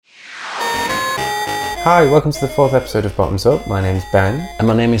Hi, welcome to the fourth episode of Bottoms Up. My name's Ben. And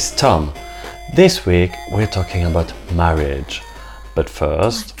my name is Tom. This week we're talking about marriage. But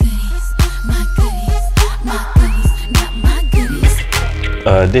first,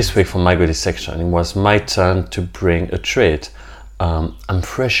 this week for my goodies section, it was my turn to bring a treat. I'm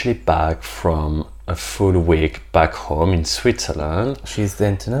freshly back from a full week back home in Switzerland. She's the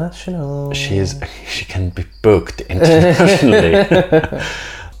international. She can be booked internationally.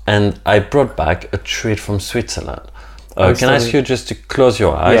 And I brought back a treat from Switzerland. Can I ask you just to close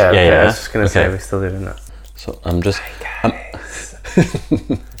your eyes? Yeah. I was just going to say we're still doing that. So I'm just... Welcome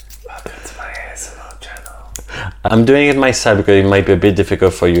to my ASMR channel. I'm doing it myself because it might be a bit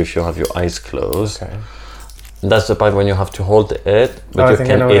difficult for you if you have your eyes closed. Okay. That's the part when you have to hold it, but you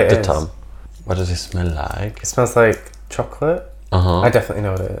can eat the tongue. What does it smell like? It smells like chocolate. Uh-huh. I definitely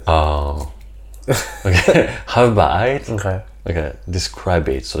know what it is. Oh. Okay. Have a bite. Okay. Describe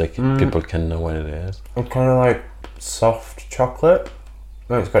it so like people can know what it is. It's kind of like soft chocolate.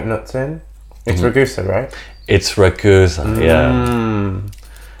 No, it's got nuts in. It's Ragusa, right? It's Ragusa,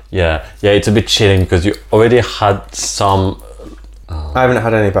 yeah. Yeah, it's a bit chilling because you already had some... I haven't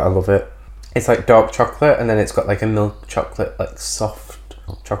had any, but I love it. It's like dark chocolate, and then it's got like a milk chocolate, like soft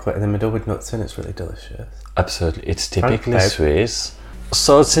chocolate in the middle with nuts in. It's really delicious. Absolutely, it's typically Swiss.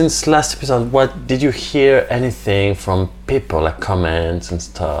 So since last episode, what did you hear anything from people, like comments and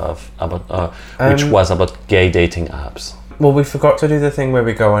stuff about, which was about gay dating apps? Well, we forgot to do the thing where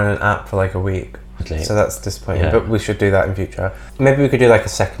we go on an app for like a week. Okay. So that's disappointing, but we should do that in future. Maybe we could do like a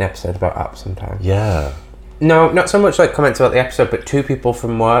second episode about apps sometime. Yeah. No, not so much like comments about the episode, but two people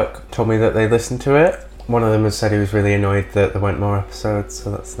from work told me that they listened to it. One of them has said he was really annoyed that there weren't more episodes,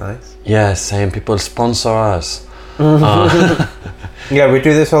 so that's nice. Yeah, same. People sponsor us. Yeah, we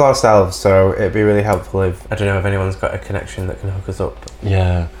do this all ourselves, so it'd be really helpful if, I don't know, if anyone's got a connection that can hook us up.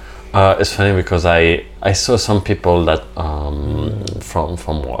 Yeah. It's funny because I saw some people that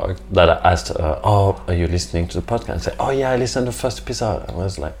from work that asked, are you listening to the podcast? I said, oh yeah, I listened to the first episode. I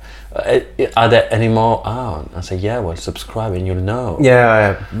was like, are there any more out? I said, yeah, well, subscribe and you'll know.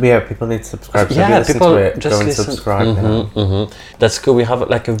 Yeah, people need to subscribe. So yeah, if you people listen to it, just go and listen. subscribe. That's good. We have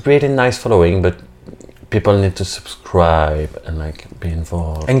like a really nice following, but people need to subscribe and like be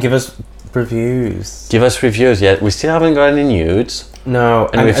involved. And give us reviews. Give us reviews, yeah. We still haven't got any nudes. No,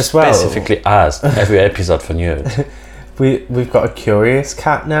 and we've as well, specifically asked every episode for nudes. We've got a curious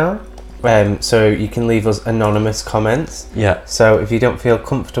cat now, so you can leave us anonymous comments. Yeah. So if you don't feel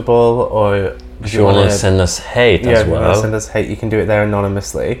comfortable, or if you want to send us hate as well, if you want to send us hate, you can do it there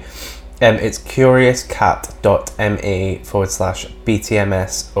anonymously. It's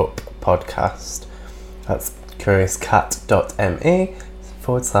curiouscat.me/BTMS up podcast. That's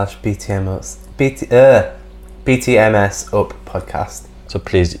curiouscat.me/BTMS up podcast. So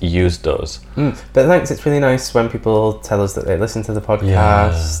please use those. But thanks, it's really nice when people tell us that they listen to the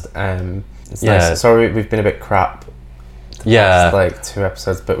podcast. It's nice. Sorry, we've been a bit crap the past, like 2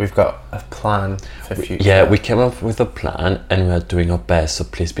 episodes, but we've got a plan for future. Yeah, we came up with a plan and we are doing our best, so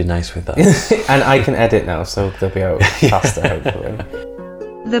please be nice with us. And I can edit now, so they'll be out faster, hopefully.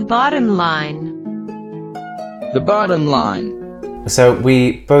 The bottom line. So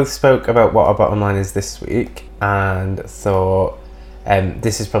we both spoke about what our bottom line is this week and thought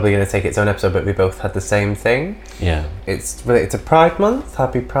this is probably going to take its own episode, but we both had the same thing. Yeah. It's related to Pride Month.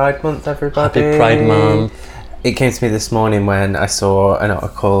 Happy Pride Month, everybody. Happy Pride Month. It came to me this morning when I saw an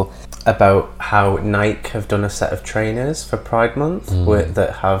article about how Nike have done a set of trainers for Pride Month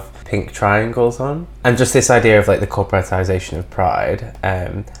that have pink triangles on, and just this idea of like the corporatization of Pride.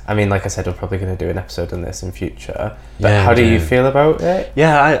 I mean, like I said, we're probably going to do an episode on this in future, but how do you feel about it?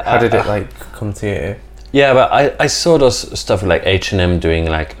 How did it like come to you? Yeah, but I saw those stuff like H&M doing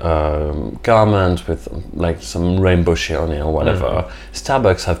like garments with like some rainbow shit on it or whatever.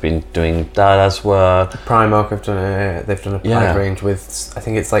 Starbucks have been doing that as well. Primark have done it. They've done a Pride range with, I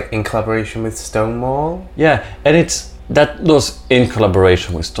think it's like in collaboration with Stonewall. Yeah, and it's those in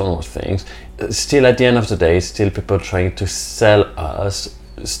collaboration with Stonewall things. Still, at the end of the day, still people trying to sell us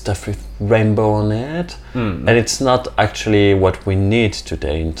stuff with rainbow on it, and it's not actually what we need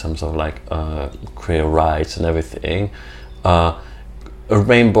today in terms of like queer rights and everything. A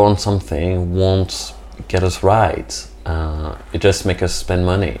rainbow on something won't get us right. It just makes us spend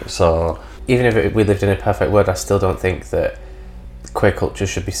money. So even if we lived in a perfect world, I still don't think that queer culture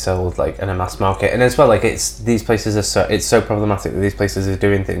should be sold like in a mass market. And as well, like these places are it's so problematic that these places are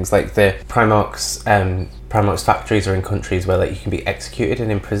doing things like the Primark's factories are in countries where like you can be executed and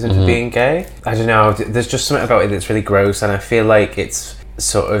imprisoned for being gay. I don't know, there's just something about it that's really gross, and I feel like it's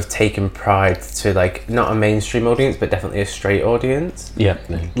sort of taken pride to like not a mainstream audience but definitely a straight audience. Yeah.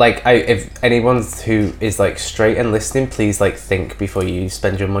 Like if anyone who is like straight and listening, please like think before you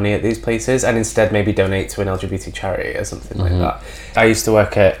spend your money at these places, and instead maybe donate to an LGBT charity or something like that. I used to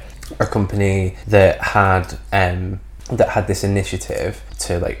work at a company that had this initiative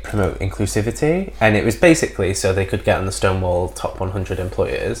to like promote inclusivity, and it was basically so they could get on the Stonewall top 100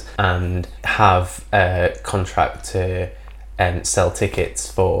 employers and have a contract to sell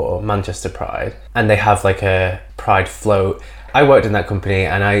tickets for Manchester Pride, and they have like a Pride float. I worked in that company,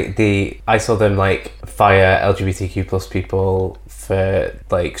 and I saw them like fire LGBTQ plus people for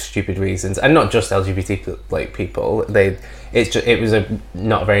like stupid reasons, and not just LGBT like people. It was a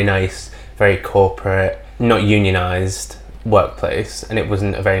not very nice, very corporate, not unionized workplace, and it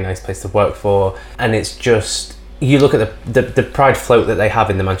wasn't a very nice place to work for. And it's just, you look at the Pride float that they have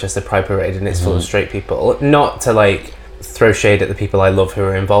in the Manchester Pride Parade, and it's full of straight people. Not to like throw shade at the people I love who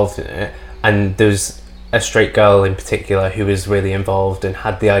are involved in it, and there's a straight girl in particular who was really involved and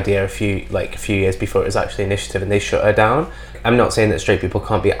had the idea a few years before it was actually an initiative, and they shut her down. I'm not saying that straight people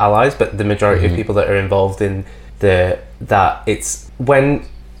can't be allies, but the majority of people that are involved in that it's when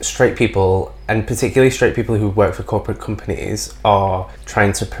straight people, and particularly straight people who work for corporate companies, are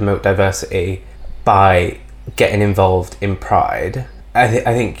trying to promote diversity by getting involved in Pride. I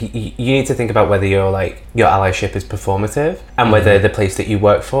think you need to think about whether your allyship is performative, and whether the place that you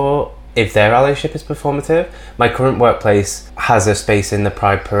work for, if their allyship is performative. My current workplace has a space in the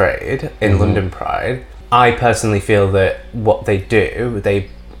Pride Parade in London Pride. I personally feel that what they do, they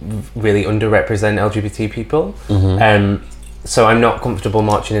really underrepresent LGBT people. So I'm not comfortable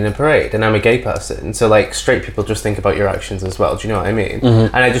marching in a parade, and I'm a gay person, so like straight people just think about your actions as well. Do you know what I mean?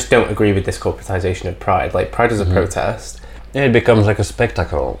 And I just don't agree with this corporatization of Pride. Like, Pride is a protest. Yeah, it becomes like a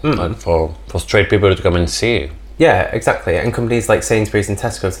spectacle for straight people to come and see. Yeah, exactly. And companies like Sainsbury's and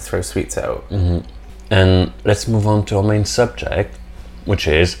Tesco to throw sweets out. And let's move on to our main subject, which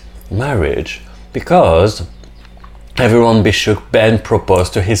is marriage. Because everyone be shook, Ben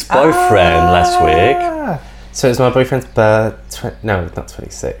proposed to his boyfriend last week. So it was my boyfriend's no, not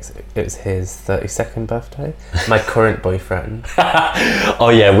 26. It was his 32nd birthday. My current boyfriend. Oh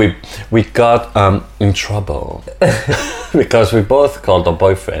yeah, we got in trouble because we both called our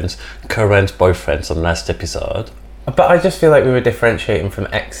boyfriends current boyfriends on last episode. But I just feel like we were differentiating from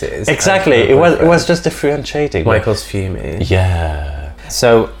exes. Exactly, it was just differentiating. Michael's fuming. Yeah.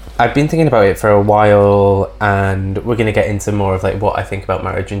 So I've been thinking about it for a while, and we're going to get into more of like what I think about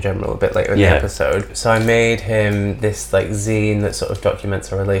marriage in general a bit later in the episode. So I made him this like zine that sort of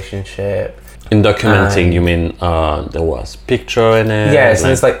documents a relationship. In documenting, you mean there was picture in it? Yeah, so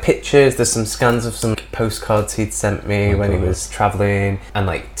there's like pictures, there's some scans of some postcards he'd sent me when he was travelling, and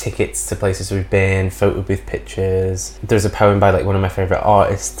like tickets to places we've been, photo booth pictures. There's a poem by like one of my favourite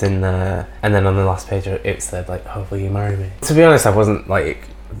artists in there, and then on the last page it said like, "Oh, will you marry me?" To be honest, I wasn't like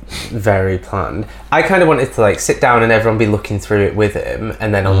very planned. I kind of wanted to like sit down and everyone be looking through it with him,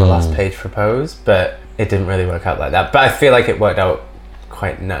 and then on the last page propose, but it didn't really work out like that. But I feel like it worked out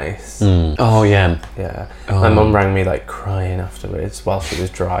quite nice. Oh yeah. Yeah. My mum rang me like crying afterwards while she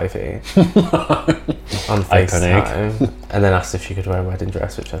was driving on FaceTime, and then asked if she could wear a wedding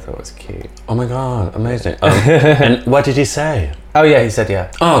dress, which I thought was cute. Oh my god, amazing. And what did he say? Oh yeah, he said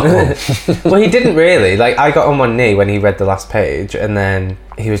yeah. Oh cool. Well, he didn't really. Like, I got on one knee when he read the last page, and then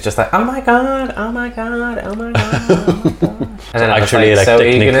he was just like, "Oh my god, oh my god, oh my god, oh my god." And then actually, I was like, like, "So are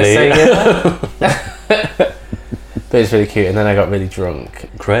you gonna technically." say yeah?" But it was really cute, and then I got really drunk.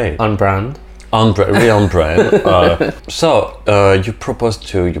 Great. On brand. Really on brand. So you proposed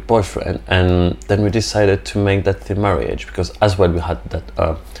to your boyfriend, and then we decided to make that the marriage, because as well we had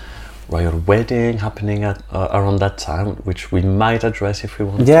that royal wedding happening at around that time, which we might address if we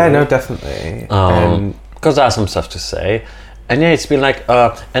want to. Yeah, no, definitely. Because I have some stuff to say. And yeah, it's been like,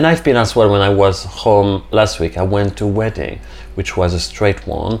 and I've been as well when I was home last week. I went to a wedding, which was a straight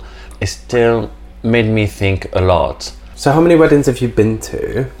one. It still made me think a lot. So how many weddings have you been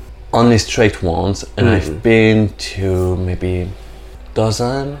to? Only straight ones, and I've been to maybe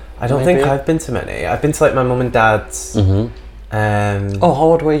dozen. I don't think I've been to many. I've been to like my mum and dad's. Oh, how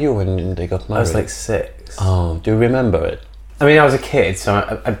old were you when they got married? I was like 6. Oh, do you remember it? I mean, I was a kid,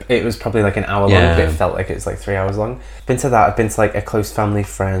 so it was probably like an hour long, but it felt like it was like 3 hours long. Been to that. I've been to like a close family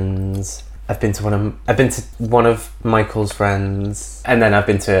friends. I've been to one of Michael's friends, and then I've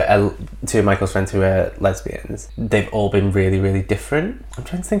been to two of Michael's friends who are lesbians. They've all been really, really different. I'm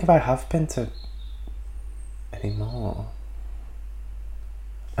trying to think if I have been to any more.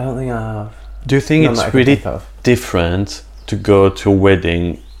 I don't think I have. Do you think it's really different to go to a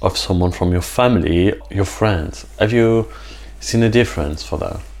wedding of someone from your family, your friends? Have you seen a difference for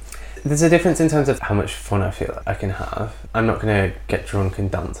that? There's a difference in terms of how much fun I feel like I can have. I'm not going to get drunk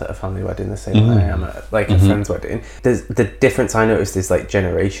and dance at a family wedding the same way I am at like a friend's wedding. The difference I noticed is like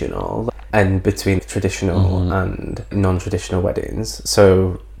generational and between traditional and non-traditional weddings.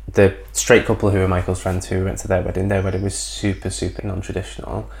 So the straight couple who were Michael's friends who went to their wedding was super, super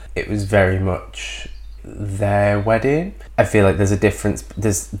non-traditional. It was very much their wedding. I feel like there's a difference.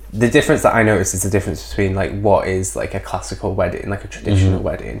 There's the difference that I noticed is the difference between like what is like a classical wedding, like a traditional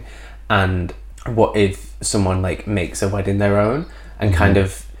wedding, and what if someone like makes a wedding their own and kind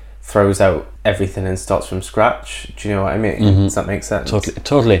of throws out everything and starts from scratch. Do you know what I mean? Does that make sense?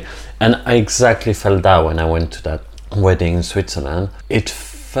 Totally. And I exactly felt that when I went to that wedding in Switzerland. It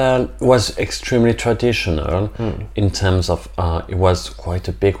was extremely traditional in terms of it was quite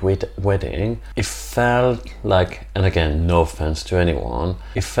a big wedding. It felt like, and again, no offense to anyone,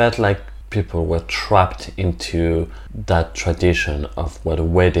 it felt like people were trapped into that tradition of what a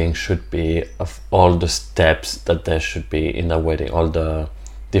wedding should be, of all the steps that there should be in a wedding, all the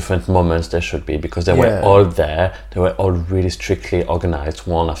different moments there should be, because they were all there. They were all really strictly organized,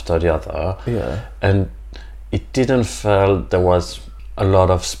 one after the other. Yeah. And it didn't feel there was a lot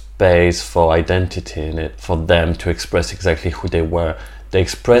of space for identity in it, for them to express exactly who they were. They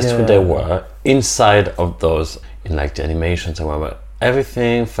expressed who they were inside of those, in like the animations and whatever.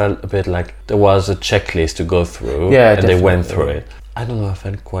 Everything felt a bit like there was a checklist to go through, and they went through it. I don't know, I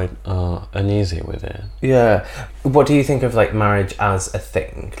felt quite uneasy with it. Yeah. What do you think of like marriage as a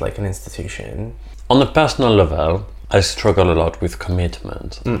thing, like an institution? On a personal level, I struggle a lot with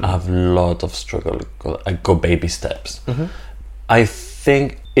commitment. I have a lot of struggle. I go baby steps. I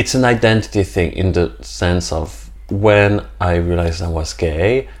think it's an identity thing in the sense of when I realized I was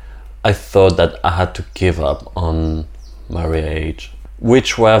gay, I thought that I had to give up on marriage,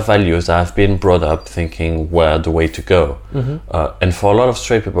 which were values that I've been brought up thinking were the way to go. And for a lot of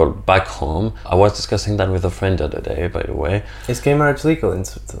straight people back home, I was discussing that with a friend the other day, by the way. Is gay marriage legal in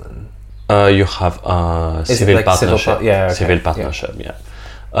Switzerland? You have a civil partnership. Civil partnership,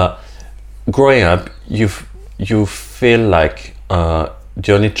 yeah. Growing up, you feel like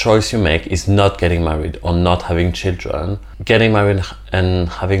the only choice you make is not getting married or not having children. Getting married and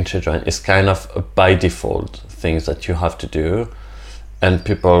having children is kind of a by default things that you have to do. And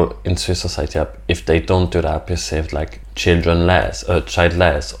people in Swiss society, if they don't do that, perceived like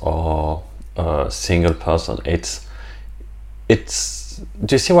childless or a single person. It's.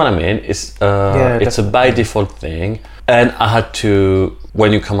 Do you see what I mean? It's a by default thing, and I had to.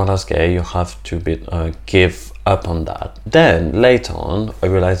 When you come out as gay, you have to give up on that. Then later on, I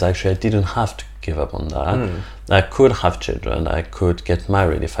realized actually I didn't have to give up on that. I could have children. I could get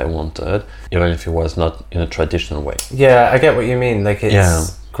married if I wanted, even if it was not in a traditional way. Yeah, I get what you mean. Like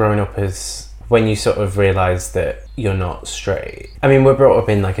it's growing up as when you sort of realise that you're not straight. I mean, we're brought up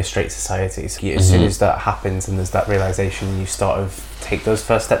in like a straight society, so as soon as that happens and there's that realisation, you sort of take those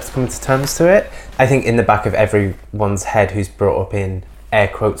first steps to come to terms to it. I think in the back of everyone's head who's brought up in, air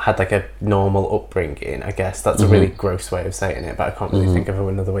quotes, had like a normal upbringing, I guess. That's a really gross way of saying it, but I can't really think of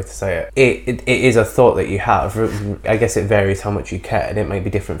another way to say it. It is a thought that you have. I guess it varies how much you care, and it might be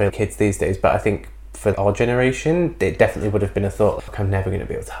different for kids these days, but I think for our generation, it definitely would have been a thought, like, I'm never going to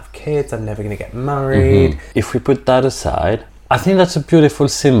be able to have kids, I'm never going to get married. If we put that aside, I think that's a beautiful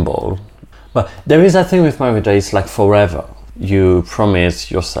symbol. But there is that thing with marriage that it's like forever. You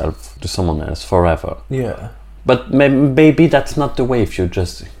promise yourself to someone else forever. Yeah. But maybe that's not the way if you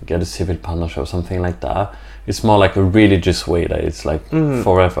just get a civil partnership or something like that. It's more like a religious way that it's like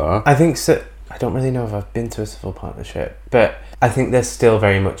forever. I think so. I don't really know if I've been to a civil partnership, but I think there's still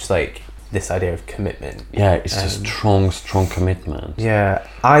very much like this idea of commitment. Yeah, it's a strong commitment. Yeah,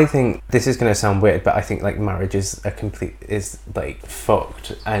 I think this is going to sound weird, but I think like marriage is like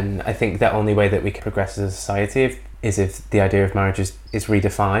fucked, and I think the only way that we can progress as a society is if the idea of marriage is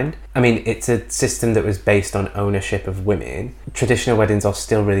redefined. I mean, it's a system that was based on ownership of women. Traditional weddings are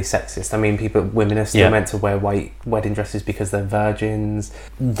still really sexist. I mean, women are still meant to wear white wedding dresses because they're virgins.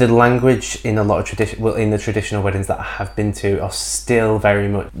 The language in a lot of in the traditional weddings that I have been to are still very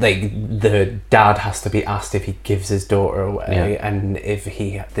much like the dad has to be asked if he gives his daughter away and if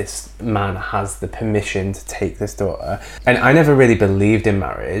this man has the permission to take this daughter. And I never really believed in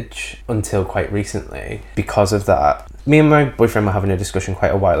marriage until quite recently because of that. Me and my boyfriend were having a discussion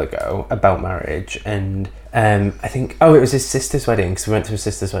quite a while ago about marriage, and I think it was his sister's wedding, because we went to his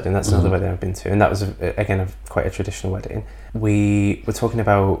sister's wedding. That's another wedding I've been to, and that was again quite a traditional wedding. We were talking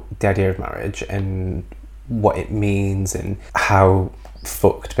about the idea of marriage and what it means and how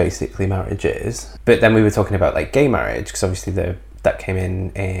fucked basically marriage is. But then we were talking about like gay marriage, because obviously that came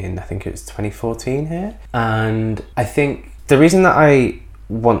in I think it was 2014 here, and I think The reason that I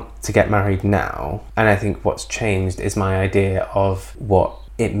want to get married now, and I think what's changed, is my idea of what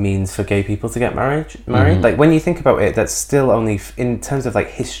it means for gay people to get married. Like, when you think about it, that's still only in terms of like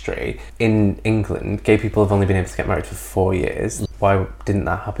history in England, gay people have only been able to get married for 4 years. Why didn't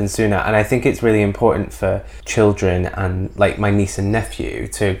that happen sooner? And I think it's really important for children and like my niece and nephew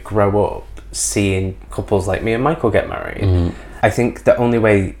to grow up seeing couples like me and Michael get married. I think the only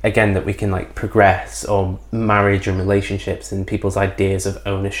way, again, that we can like progress, or marriage and relationships and people's ideas of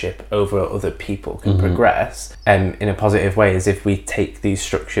ownership over other people can progress in a positive way, is if we take these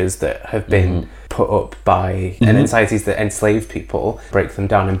structures that have been put up by and societies that enslave people, break them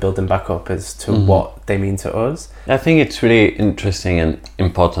down and build them back up as to what they mean to us. I think it's really interesting and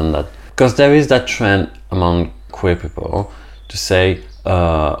important that, because there is that trend among queer people to say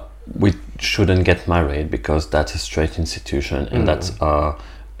we shouldn't get married because that's a straight institution and that's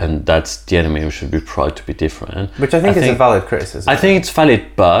the enemy. We should be proud to be different. Which I think is a valid criticism. I think it's valid,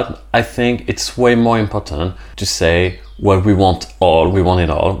 but I think it's way more important to say, well, we want it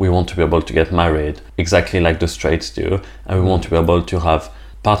all. We want to be able to get married exactly like the straights do, and we want to be able to have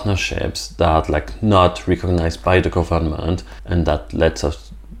partnerships that are like not recognized by the government and that lets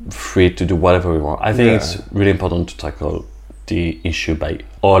us free to do whatever we want. I think it's really important to tackle the issue by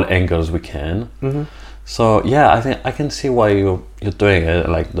all angles we can. So yeah, I think I can see why you're doing it.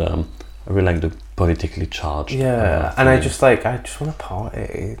 I really like the politically charged. Yeah, and I just want to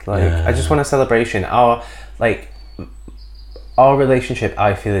party. I just want a celebration. Our relationship,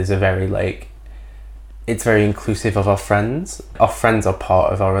 I feel, is a very it's very inclusive of our friends. Our friends are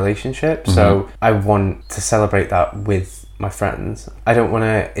part of our relationship, so I want to celebrate that with my friends. I don't want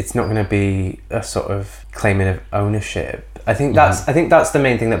to. It's not going to be a sort of claiming of ownership. I think that's the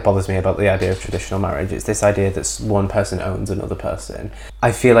main thing that bothers me about the idea of traditional marriage. It's this idea that one person owns another person.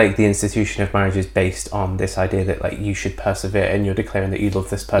 I feel like the institution of marriage is based on this idea that like you should persevere and you're declaring that you love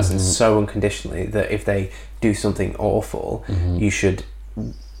this person so unconditionally that if they do something awful, you should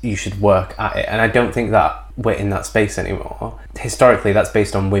work at it. And I don't think that we're in that space anymore. Historically, that's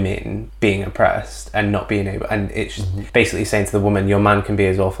based on women being oppressed and not being able, and it's basically saying to the woman, your man can be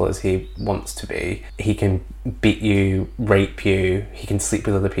as awful as he wants to be. He can beat you, rape you, he can sleep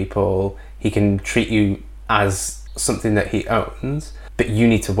with other people, he can treat you as something that he owns, but you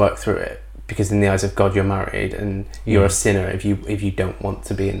need to work through it, because in the eyes of God you're married and you're a sinner if you don't want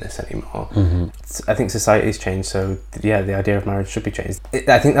to be in this anymore. I think society's changed, so yeah, the idea of marriage should be changed.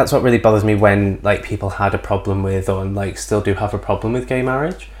 I think that's what really bothers me when like people had a problem with, or like still do have a problem with gay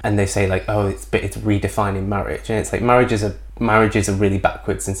marriage, and they say like, oh, it's redefining marriage, and it's like marriage is a really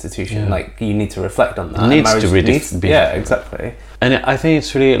backwards institution. Like you need to reflect on that. Yeah, exactly. And I think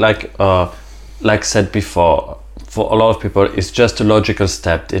it's really like said before, for a lot of people, it's just a logical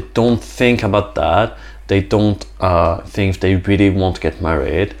step. They don't think about that. They don't think they really want to get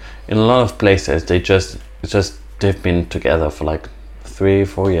married. In a lot of places, they've been together for like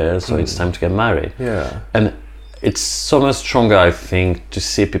 3-4 years, so it's time to get married. Yeah. And it's so much stronger, I think, to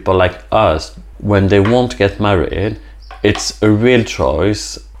see people like us when they want to get married. It's a real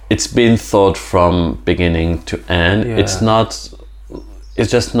choice. It's been thought from beginning to end. Yeah. It's not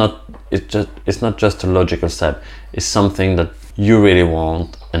just a logical step. It's something that you really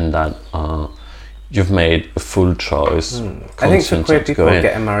want and that you've made a full choice. I think for queer people,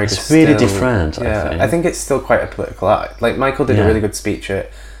 getting married is really different. Yeah, I think it's still quite a political act. Like Michael did a really good speech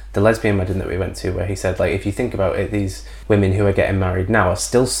at the lesbian wedding that we went to, where he said, like, if you think about it, these women who are getting married now are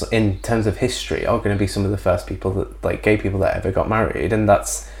still, in terms of history, are going to be some of the first people that, like, gay people that ever got married, and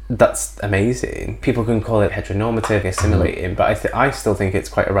that's amazing. People can call it heteronormative, assimilating, but I still think it's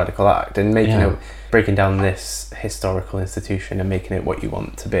quite a radical act, and breaking down this historical institution and making it what you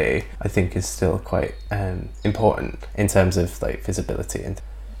want to be, I think is still quite important in terms of like visibility. And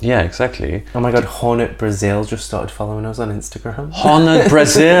yeah, exactly. Oh my god, Hornet Brazil just started following us on Instagram. Hornet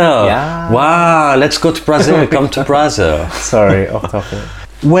Brazil! Yeah. Wow, let's go to Brazil. Come to Brazil. Sorry, off topic.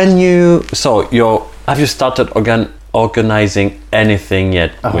 Have you started organizing anything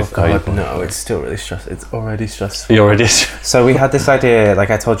yet? No, it's still really stressful. It's already stressful. You already So we had this idea, like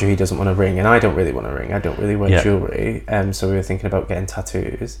I told you, he doesn't want a ring, and I don't really want a ring. I don't really wear jewellery. So we were thinking about getting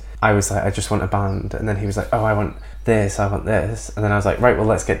tattoos. I was like, I just want a band, and then he was like, oh, I want this, and then I was like, right, well,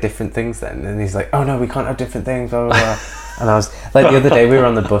 let's get different things then. And he's like, oh no, we can't have different things, blah blah blah. And I was like, the other day we were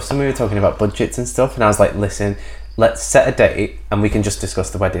on the bus and we were talking about budgets and stuff, and I was like, listen, let's set a date and we can just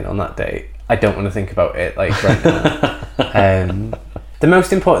discuss the wedding on that date. I don't want to think about it like right now. The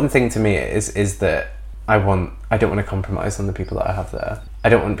most important thing to me is that I don't want to compromise on the people that I have there. I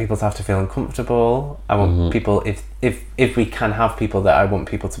don't want people to have to feel uncomfortable. I want people, if we can have people there, I want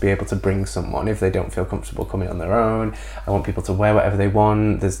people to be able to bring someone if they don't feel comfortable coming on their own. I want people to wear whatever they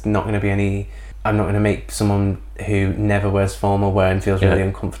want. There's not going to be any, I'm not going to make someone who never wears formal wear and feels really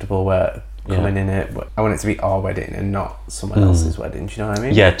uncomfortable coming in it. I want it to be our wedding and not someone else's wedding. Do you know what I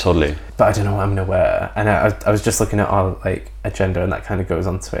mean? Yeah, totally. But I don't know what I'm going to wear. And I was just looking at our like agenda, and that kind of goes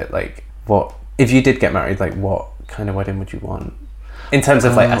onto it. Like, what, if you did get married, like what kind of wedding would you want? In terms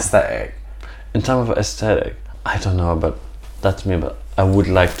of like aesthetic. In terms of aesthetic, I don't know, but that's me. But I would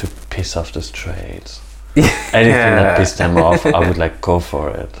like to piss off the straights. Anything that pisses them off, I would like go for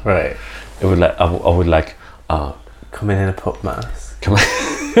it. Right. It would like I would like coming in a pup mask.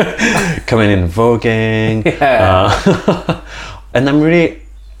 Coming in voguing. And I'm really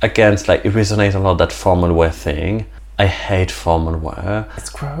against, like, it resonates a lot, that formal wear thing. I hate formal wear. It's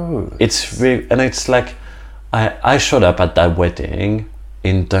gross. It's really, and it's like, I showed up at that wedding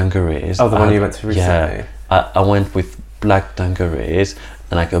in dungarees. Oh, the one you went to recently? Yeah. I went with black dungarees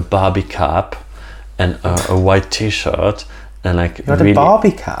and like a Barbie cap and a white t-shirt and like you had a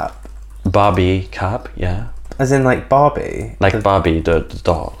Barbie cap? Barbie cap, yeah. As in like Barbie? Like Barbie, the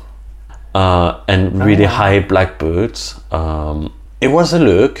doll. And really high black boots. It was a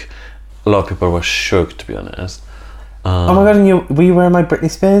look. A lot of people were shook, to be honest. Oh my god, and were you wearing my Britney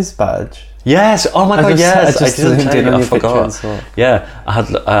Spears badge? Yes, oh my god, yes, I didn't tell you, I forgot. Yeah, I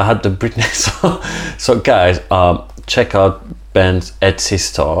had the Britney. So guys, check out Ben's Etsy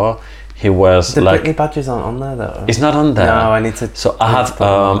store. He wears the like... Britney badges aren't on there though. It's not on there. No, I need to... So I have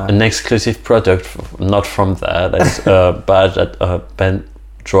an exclusive product, not from there. That's a badge that Ben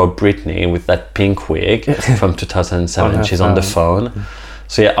drew Britney with that pink wig from 2007. She's on the phone.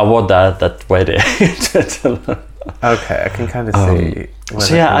 So yeah, I wore that wedding. Okay, I can kind of see where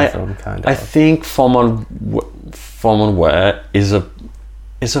so they're coming from, kind of. I think formal wear is a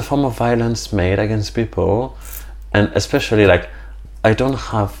form of violence made against people, and especially like I don't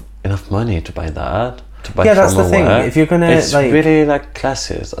have enough money to buy that. To buy that's the thing. Wear. If you're gonna, it's like, really like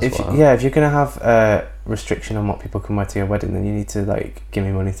classes as well. Yeah, if you're gonna have a restriction on what people can wear to your wedding, then you need to like give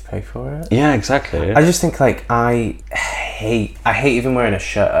me money to pay for it. Yeah, exactly. I just think like I hate even wearing a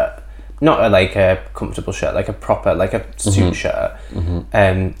shirt. Not like a comfortable shirt, like a proper, like a suit shirt.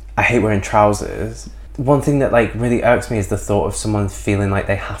 I hate wearing trousers. One thing that like really irks me is the thought of someone feeling like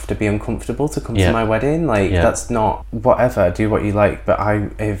they have to be uncomfortable to come to my wedding. Like that's not, whatever, do what you like. But I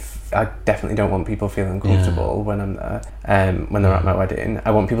definitely don't want people feeling uncomfortable when I'm there. When they're at my wedding,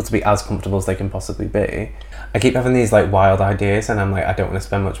 I want people to be as comfortable as they can possibly be. I keep having these like wild ideas, and I'm like, I don't want to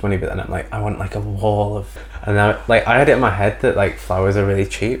spend much money, but then I'm like, I want like a wall of, and I had it in my head that like flowers are really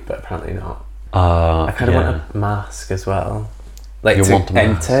cheap, but apparently not. I kind of want a mask as well, like you to want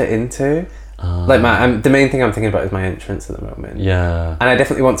enter into. Like the main thing I'm thinking about is my entrance at the moment. Yeah. And I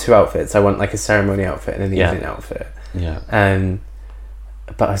definitely want two outfits. I want like a ceremony outfit and an evening outfit. Yeah.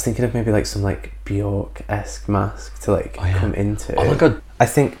 But I was thinking of maybe like some like Bjork-esque mask to like come into. Oh my god. I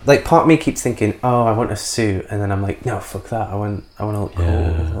think like part of me keeps thinking, oh, I want a suit, and then I'm like, no, fuck that. I want to look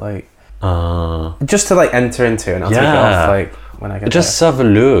cool, like just to like enter into, and I'll take it off like when I get just there. have a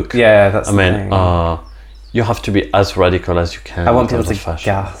look. Yeah, that's the thing. You have to be as radical as you can. I want people to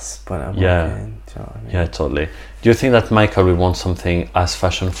gasp when I'm walking. Do you know what I mean? Yeah, totally. Do you think that Michael will want something as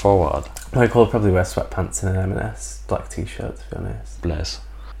fashion forward? Michael will probably wear sweatpants and an M&S black t-shirt, to be honest. Bless.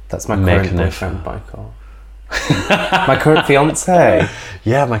 That's my current boyfriend, Michael. My current fiance.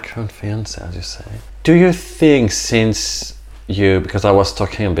 Yeah, my current fiance, as you say. Do you think because I was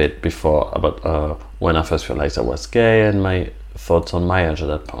talking a bit before about when I first realized I was gay and my thoughts on marriage at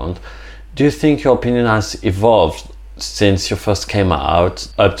that point, do you think your opinion has evolved since you first came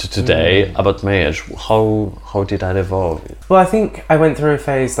out up to today about marriage? How did that evolve? Well, I think I went through a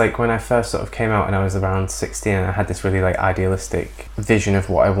phase like when I first sort of came out and I was around 16, and I had this really like idealistic vision of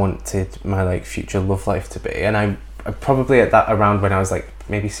what I wanted my like future love life to be, and I probably at that around when I was like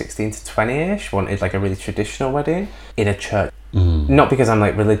maybe 16 to 20ish wanted like a really traditional wedding in a church. Not because I'm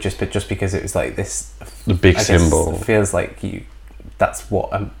like religious, but just because it was like this the big symbol. Feels like that's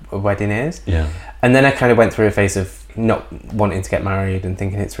what a wedding is. Yeah. And then I kind of went through a phase of not wanting to get married and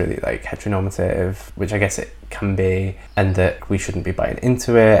thinking it's really like heteronormative, which I guess it can be, and that we shouldn't be buying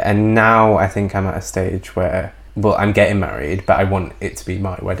into it. And now I think I'm at a stage where, well, I'm getting married, but I want it to be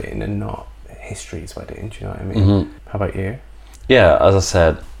my wedding and not history's wedding. Do you know what I mean? How about you? Yeah, as I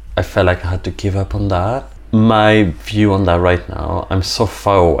said, I felt like I had to give up on that. My view on that right now, I'm so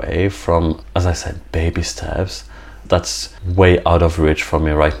far away from, as I said, baby steps. That's way out of reach for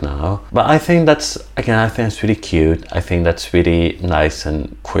me right now. But I think that's really cute. I think that's really nice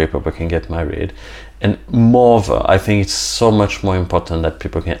and queer people can get married. And moreover, I think it's so much more important that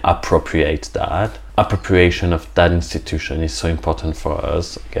people can appropriate that. Appropriation of that institution is so important for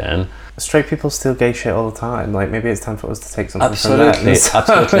us, again. Straight people steal gay shit all the time. Like, maybe it's time for us to take something Absolutely, from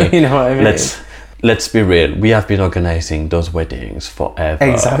them. absolutely. You know what I mean? Let's be real. We have been organizing those weddings forever.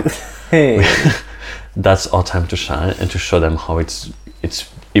 Exactly. That's our time to shine and to show them how it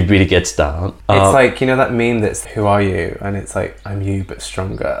really gets down. It's like, you know that meme that's "Who are you?" and it's like, "I'm you but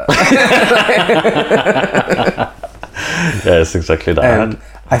stronger." Yes, exactly that.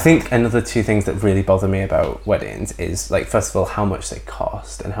 I think another two things that really bother me about weddings is, like, first of all, how much they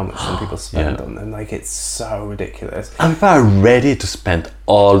cost and how much some people spend on them. Like, it's so ridiculous. And people are ready to spend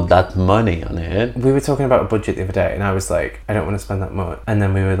all that money on it. We were talking about a budget the other day, and I was like, I don't want to spend that much. And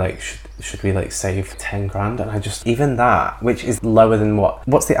then we were like, should we like save 10 grand? And I just, even that, which is lower than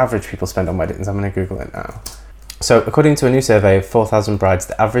what's the average people spend on weddings? I'm going to Google it now. So according to a new survey of 4,000 brides,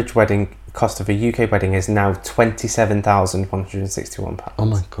 the average wedding cost of a UK wedding is now £27,161. Oh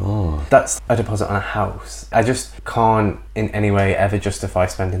my god. That's a deposit on a house. I just can't in any way ever justify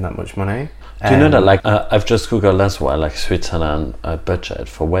spending that much money. Do you know that, like, I've just Googled as well, like, Switzerland budget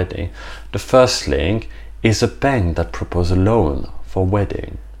for wedding. The first link is a bank that proposes a loan for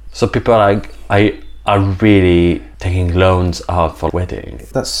wedding. So people are really taking loans out for wedding.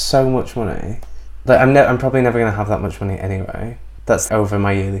 That's so much money. Like, I'm probably never going to have that much money anyway. That's over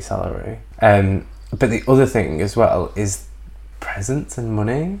my yearly salary. But the other thing as well is presents and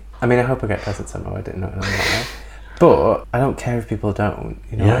money. I mean, I hope I get presents at my wedding, not in a way. But I don't care if people don't.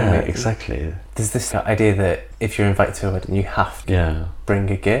 You know what I mean? Exactly. There's this idea that if you're invited to a wedding, you have to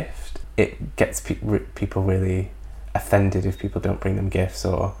bring a gift. It gets people really offended if people don't bring them gifts,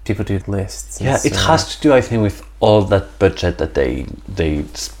 or people do lists. Yeah, it has to do, I think, with all that budget that they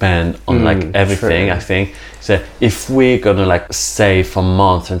spend on like everything. True. I think so. If we're gonna like save for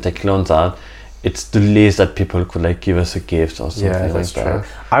months and take loans out, it's the least that people could like give us a gift or something like that.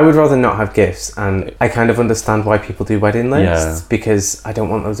 I would rather not have gifts, and I kind of understand why people do wedding lists because I don't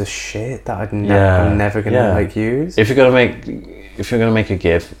want loads of shit that I'm never gonna like use. If you're gonna make a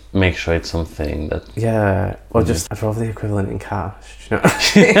gift, make sure it's something that or just I'd rather the equivalent in cash. You know?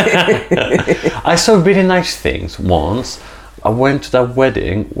 I saw really nice things once. I went to that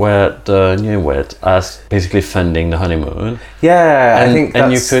wedding where the newlywed as basically funding the honeymoon. Yeah, and, I think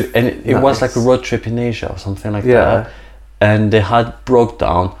that's it was like a road trip in Asia or something like that. And they had broke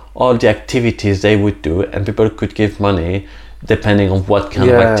down all the activities they would do, and people could give money depending on what kind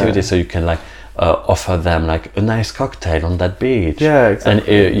of activity. So you can like offer them like a nice cocktail on that beach. Yeah,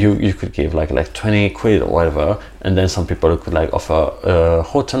 exactly. And you could give like 20 quid or whatever, and then some people could like offer a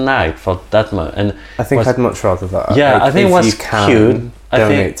hotel night for that much. And I think I'd much rather that. Yeah, like, I think what's cute.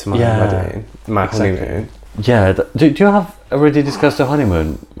 Donate to my wedding, my honeymoon. Yeah, do you have already discussed the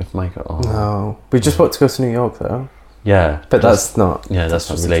honeymoon with Michael? Oh. No, we just want to go to New York though. Yeah, but that's not. Yeah, that's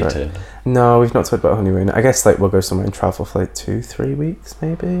not related. No, we've not talked about honeymoon. I guess like we'll go somewhere and travel for like 2-3 weeks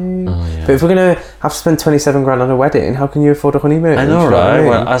maybe. Oh, yeah. But if we're gonna have to spend 27 grand on a wedding, how can you afford a honeymoon? I know, right? I mean?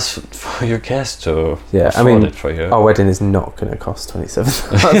 Well, as for your guests to afford it for you. Our wedding is not gonna cost 27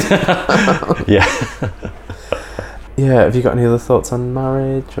 grand. Yeah. Yeah. Have you got any other thoughts on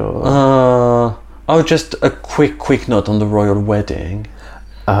marriage or? Just a quick note on the royal wedding.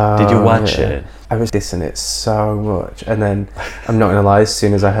 Did you watch it? I was dissing it so much, and then I'm not gonna lie, as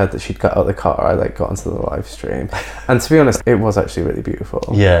soon as I heard that she'd got out of the car, I like got onto the live stream, and to be honest, it was actually really beautiful.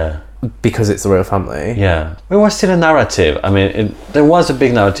 Yeah, because it's the royal family. Yeah, it was still a narrative. I mean, there was a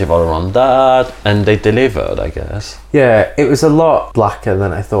big narrative all around that, and they delivered, I guess. Yeah, it was a lot blacker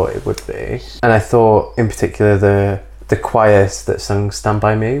than I thought it would be, and I thought, in particular, the choirs that sung "Stand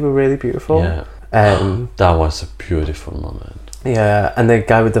by Me" were really beautiful. Yeah, that was a beautiful moment. Yeah, and the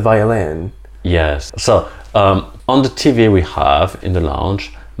guy with the violin. Yes. So on the TV we have in the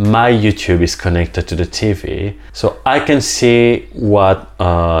lounge, my YouTube is connected to the TV, so I can see what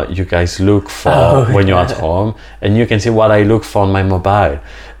you guys look for when you're at home, and you can see what I look for on my mobile.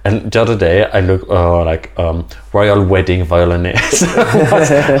 And the other day I look royal wedding violinist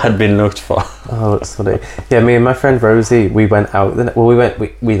had been looked for. Oh, that's funny. Yeah, me and my friend Rosie, we went out.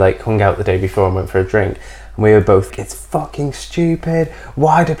 We like hung out the day before and went for a drink. And we were both, it's fucking stupid.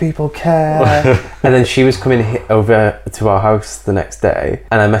 Why do people care? And then she was coming over to our house the next day,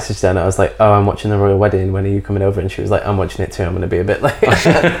 and I messaged her and I was like, "Oh, I'm watching the royal wedding. When are you coming over?" And she was like, "I'm watching it too. I'm going to be a bit late."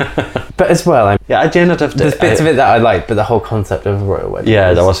 But as well, at the end of the day, there's bits of it that I liked, but the whole concept of a royal wedding.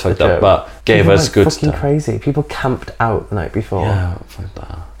 Yeah, that was fucked up, but gave us good fucking stuff. Crazy. People camped out the night before. Yeah, fuck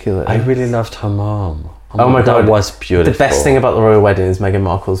that. Kill it. I really loved her mom. Oh my god, that was beautiful. The best thing about the royal wedding is Meghan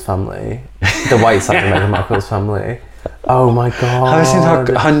Markle's family. The white side of Meghan Markle's family. Oh my god. Have you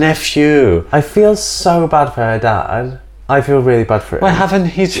seen her nephew? I feel so bad for her dad. I feel really bad for him. Why haven't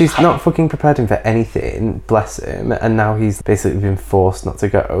he? She's not fucking prepared him for anything, bless him, and now he's basically been forced not to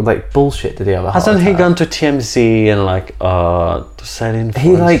go. Like, bullshit, did he have a heart Hasn't he attack? gone to TMZ and like to sell in?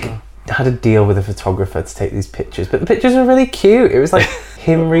 He like had a deal with a photographer to take these pictures, but the pictures were really cute. It was like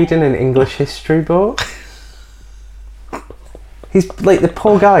him reading an English history book. He's like, the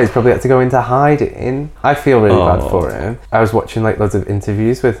poor guy's probably had to go into hiding. I feel really bad for him. I was watching like loads of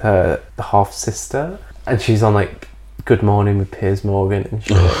interviews with her half sister, and she's on like Good Morning with Piers Morgan and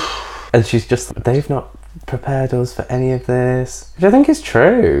shit. And she's just, they've not prepared us for any of this, which I think is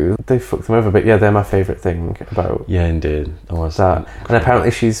true. They fucked them over, but yeah, they're my favourite thing about indeed, that was that. And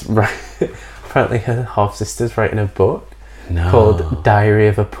apparently apparently her half sister's writing a book called Diary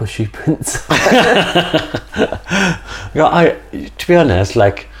of a Pushy Princess. To be honest,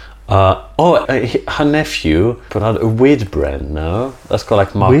 like her nephew put out a weed brand. No, that's called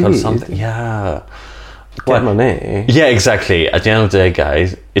like Mark or Weed? something. Yeah. Get money. Yeah, exactly. At the end of the day,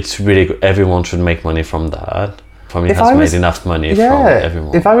 guys, it's really good. Everyone should make money from that. Family If has I was- made enough money Yeah, from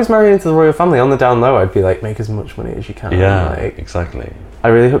everyone. if I was married into the royal family, on the down low, I'd be like, make as much money as you can. yeah, Like, exactly. I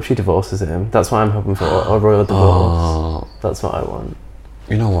really hope she divorces him. That's what I'm hoping for. A royal divorce. Oh, That's what I want.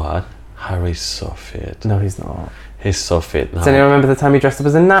 you know what? Harry's so fit. No, he's not. He's so fit now. Does anyone remember the time he dressed up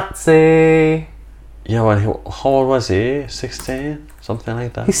as a Nazi? Yeah, how old was he? 16? Something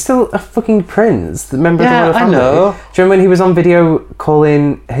like that? He's still a fucking prince, the member Yeah, of the I royal family. know. Do you remember when he was on video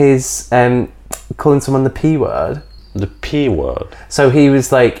calling his calling someone the P word? The P word. So he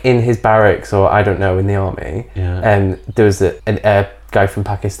was like in his barracks, or I don't know, in the army. Yeah. And there was a guy from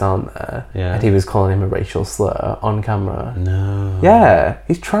Pakistan there, Yeah. and he was calling him a racial slur on camera. No. Yeah,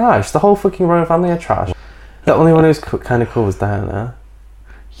 he's trash. The whole fucking royal family are trash. The only one who's kind of cool was Diana.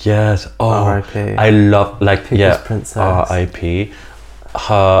 Yes. Oh, R.I.P. I love, like, People's princess. R.I.P.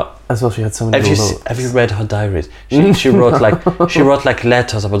 Her. As well, she had so many looks. Have you read her diaries? She wrote like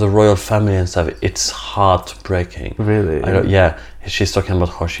letters about the royal family and stuff. It's heartbreaking. Really? Yeah, she's talking about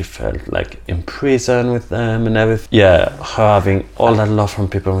how she felt like in prison with them and everything. Yeah, her having all that love from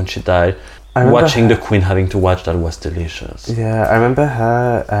people when she died. I remember Watching the Queen having to watch that was delicious. Yeah, I remember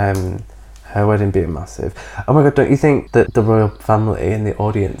her wedding being massive. Oh my god, don't you think that the royal family and the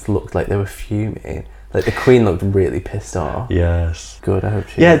audience looked like they were fuming? Like the Queen looked really pissed off. Yes. Good, I hope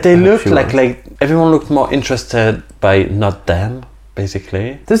she. Yeah, they I hope looked she like won. everyone looked more interested by not them,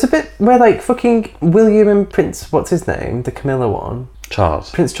 basically. There's a bit where like fucking William and Prince, what's his name, the Camilla one, Charles.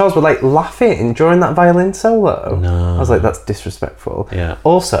 Prince Charles were like laughing during that violin solo. No. I was like, that's disrespectful. Yeah.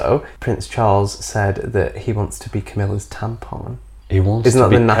 Also, Prince Charles said that he wants to be Camilla's tampon. He wants Isn't to that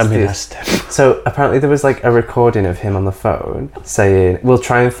be the nastiest? Camilla's So apparently there was like a recording of him on the phone saying, we'll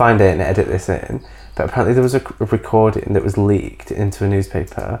try and find it and edit this in. But apparently there was a recording that was leaked into a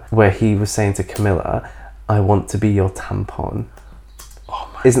newspaper where he was saying to Camilla, I want to be your tampon. Oh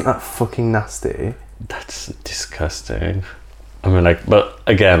my. Isn't that fucking nasty? That's disgusting. I mean, like, but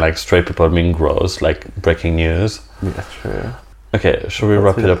again, like, straight people being gross, like, breaking news. Yeah, true. Okay, should we Let's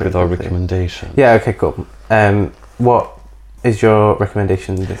wrap do it that up with our pretty quickly. recommendation? Yeah, okay, cool. What is your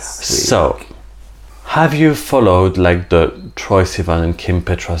recommendation this week? So, have you followed, like, the Troye Sivan and Kim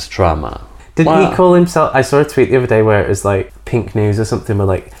Petras drama? Didn't he call himself... I saw a tweet the other day where it was like Pink News or something where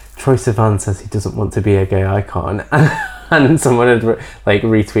like Troye Sivan says he doesn't want to be a gay icon and someone had like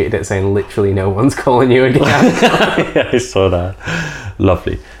retweeted it saying literally no one's calling you a gay icon. Yeah, I saw that.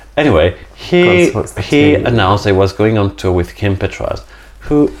 Lovely. Anyway, he what's the he tea? announced he was going on tour with Kim Petras,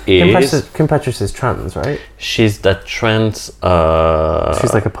 who is... Kim Petras is trans, right? She's that trans...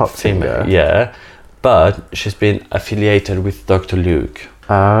 She's like a pop female, singer. yeah. But she's been affiliated with Dr. Luke.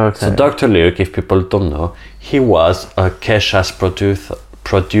 Oh, okay. So Dr. Luke, if people don't know, he was Kesha's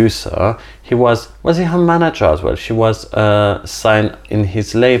producer. He was he her manager as well? She was signed in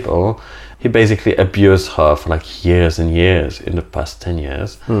his label. He basically abused her for like years and years in the past 10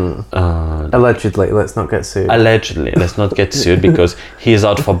 years. Allegedly, let's not get sued. Allegedly, let's not get sued because he is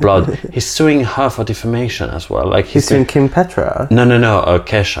out for blood. He's suing her for defamation as well. Like He's suing Kim Petra. No,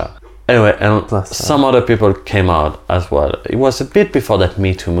 Kesha. Anyway, and Bless her. some other people came out as well. It was a bit before that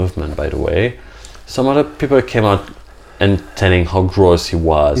Me Too movement, by the way. Some other people came out and telling how gross he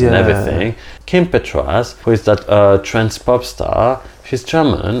was and Yeah. everything. Kim Petras, who is that trans pop star, she's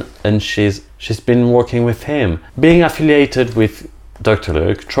German and she's been working with him. Being affiliated with Dr.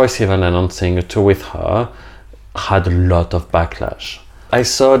 Luke, Troye Sivan announcing a tour with her had a lot of backlash. I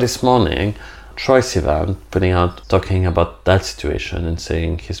saw this morning Troye Sivan talking about that situation and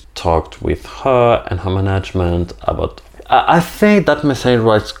saying he's talked with her and her management about... I think that message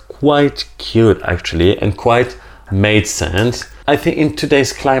was quite cute actually and quite made sense. I think in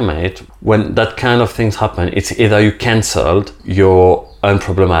today's climate, when that kind of things happen, it's either you cancelled, you're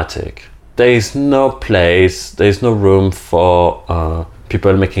unproblematic. There is no place, there is no room for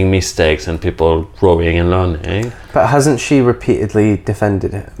people making mistakes and people growing and learning. But hasn't she repeatedly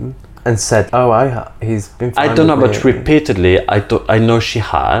defended him and said, he's been fine I don't know, with but me. repeatedly, I know she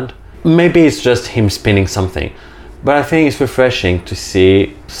had. Maybe it's just him spinning something. But I think it's refreshing to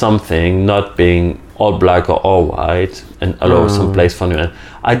see something not being all black or all white and allow some place for nuance.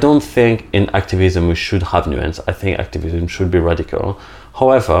 I don't think in activism we should have nuance. I think activism should be radical.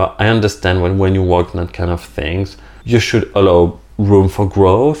 However, I understand when you work on that kind of things, you should allow room for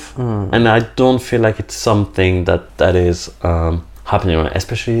growth. And I don't feel like it's something that is happening,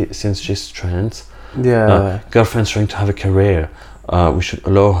 especially since she's trans. Yeah. Girlfriend's trying to have a career. We should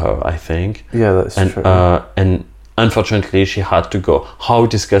allow her, I think. Yeah, that's true. And unfortunately, she had to go. How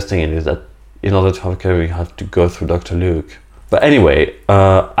disgusting it is that in order to have a career, you have to go through Dr. Luke. But anyway,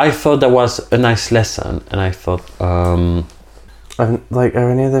 I thought that was a nice lesson, and I thought... are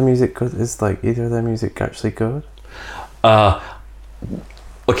any of their music good? Is either of their music actually good?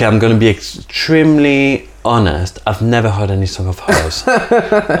 Okay, I'm going to be extremely honest. I've never heard any song of hers.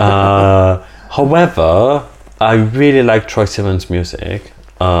 However, I really like Troye Sivan's music.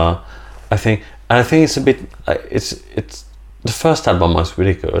 I think it's a bit. It's the first album was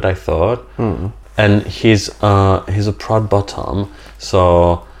really good, I thought, and he's a proud bottom,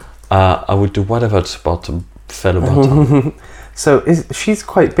 so I would do whatever to support a fellow bottom. So she's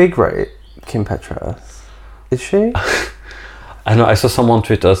quite big, right, Kim Petras? Is she? I know. I saw someone on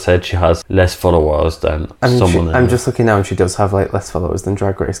Twitter said she has less followers than someone else. I'm just looking now, and she does have less followers than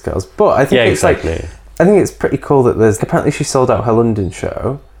Drag Race girls. But I think exactly. I think it's pretty cool that there's... Apparently she sold out her London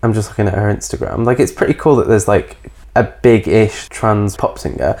show. I'm just looking at her Instagram. It's pretty cool that there's a big-ish trans pop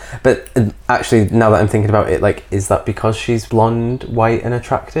singer. But actually, now that I'm thinking about it, is that because she's blonde, white and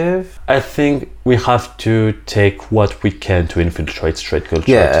attractive? I think we have to take what we can to infiltrate straight culture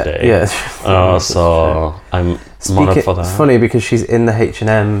today. Yeah. So I'm modeled for that. It's funny because she's in the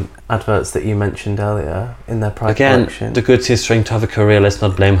H&M adverts that you mentioned earlier in their Pride collection. The good is trying to have a career. Let's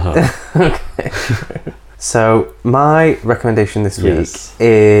not blame her. Okay. So my recommendation this week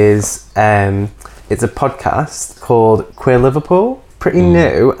is it's a podcast called Queer Liverpool. Pretty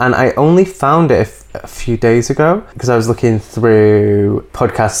new, and I only found it a few days ago because I was looking through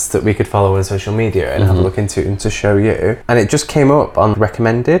podcasts that we could follow on social media and have a look into and to show you, and it just came up on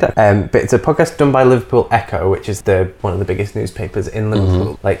recommended. But it's a podcast done by Liverpool Echo, which is one of the biggest newspapers in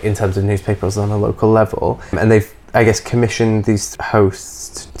Liverpool, in terms of newspapers on a local level, and they've, I guess, commissioned these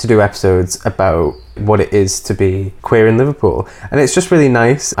hosts to do episodes about what it is to be queer in Liverpool, and it's just really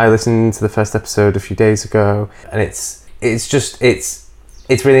nice. I listened to the first episode a few days ago, and it's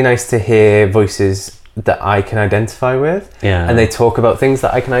really nice to hear voices that I can identify with, and they talk about things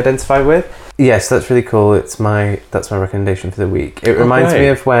that I can identify with. Yes, that's really cool. That's my recommendation for the week. It reminds me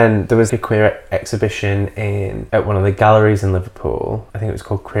of when there was a queer exhibition at one of the galleries in Liverpool. I think it was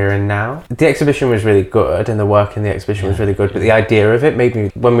called Queer and Now. The exhibition was really good, and the work in the exhibition was really good. But the idea of it made me,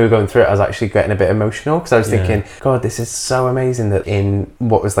 when we were going through it, I was actually getting a bit emotional because I was thinking, God, this is so amazing that in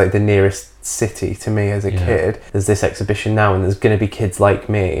what was the nearest city to me as a kid, there's this exhibition now, and there's going to be kids like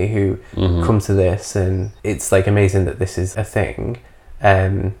me who come to this, and it's amazing that this is a thing.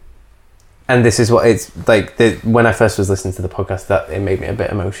 And this is what it's when I first was listening to the podcast, that it made me a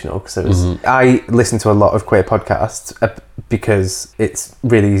bit emotional because it was I listen to a lot of queer podcasts because it's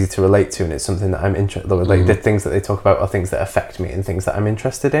really easy to relate to, and it's something that I'm interested in. The things that they talk about are things that affect me and things that I'm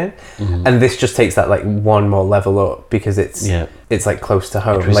interested in, and this just takes that one more level up because it's close to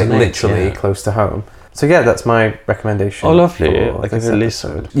home, literally close to home. So that's my recommendation. Oh, lovely. I'll give it a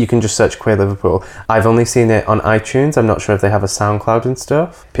listen. You can just search Queer Liverpool. I've only seen it on iTunes. I'm not sure if they have a SoundCloud and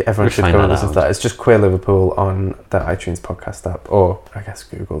stuff. Everyone should go and listen to that. It's just Queer Liverpool on the iTunes podcast app, or I guess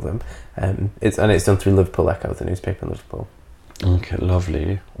Google them. It's done through Liverpool Echo, the newspaper in Liverpool. Okay,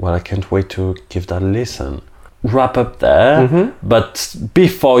 lovely. Well, I can't wait to give that a listen. Wrap up there, but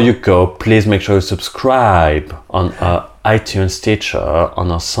before you go, please make sure you subscribe on iTunes, Stitcher, on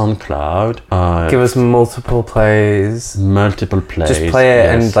our SoundCloud. Give us multiple plays. Just play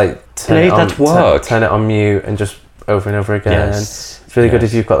it and turn it on mute and just over and over again. It's really good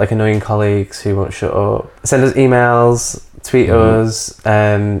if you've got annoying colleagues who won't shut up. Send us emails, tweet us.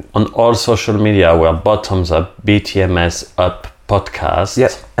 On all social media, we're Bottoms Up, BTMS Up Podcast.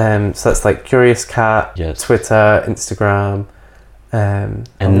 Yep. So that's Curious Cat, Twitter, Instagram, And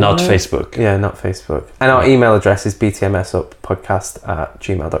not Facebook. Yeah, not Facebook. And our email address is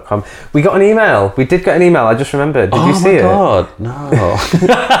btmsuppodcast@gmail.com. We got an email. We did get an email. I just remembered. Did you see it? Oh my god,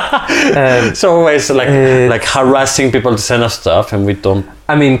 no. It's always like harassing people to send us stuff and we don't.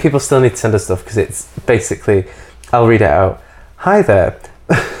 I mean, people still need to send us stuff because it's basically, I'll read it out. Hi there.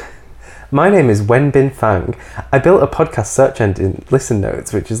 My name is Wenbin Fang. I built a podcast search engine, Listen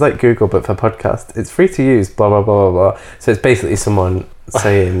Notes, which is like Google but for podcast. It's free to use, blah, blah, blah, blah, blah. So it's basically someone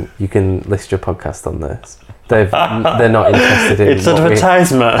saying you can list your podcast on this. They're not interested in It's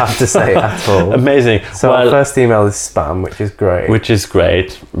advertisement. I have to say at all. Amazing. So our first email is spam, which is great. Which is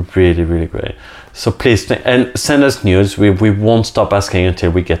great. Really, really great. So please, and send us news. We won't stop asking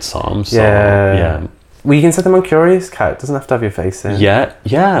until we get some. So, yeah. Well, you can send them on Curious Cat. It doesn't have to have your face in. Yeah.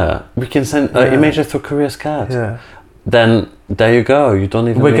 We can send images through Curious Cat. Yeah. Then there you go. You don't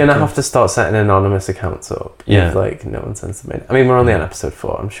even. We're gonna have to start setting anonymous accounts up. Yeah. If, like, no one sends them in. I mean, we're only on episode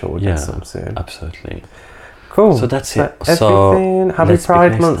 4. I'm sure we'll get some soon. Absolutely. Cool. So that's it. Everything. Happy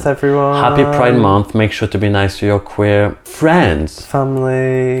Pride Month, everyone. Happy Pride Month. Make sure to be nice to your queer friends,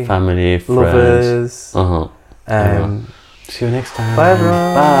 family, friends, lovers. See you next time. Bye,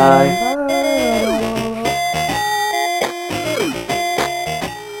 everyone. Bye. Bye.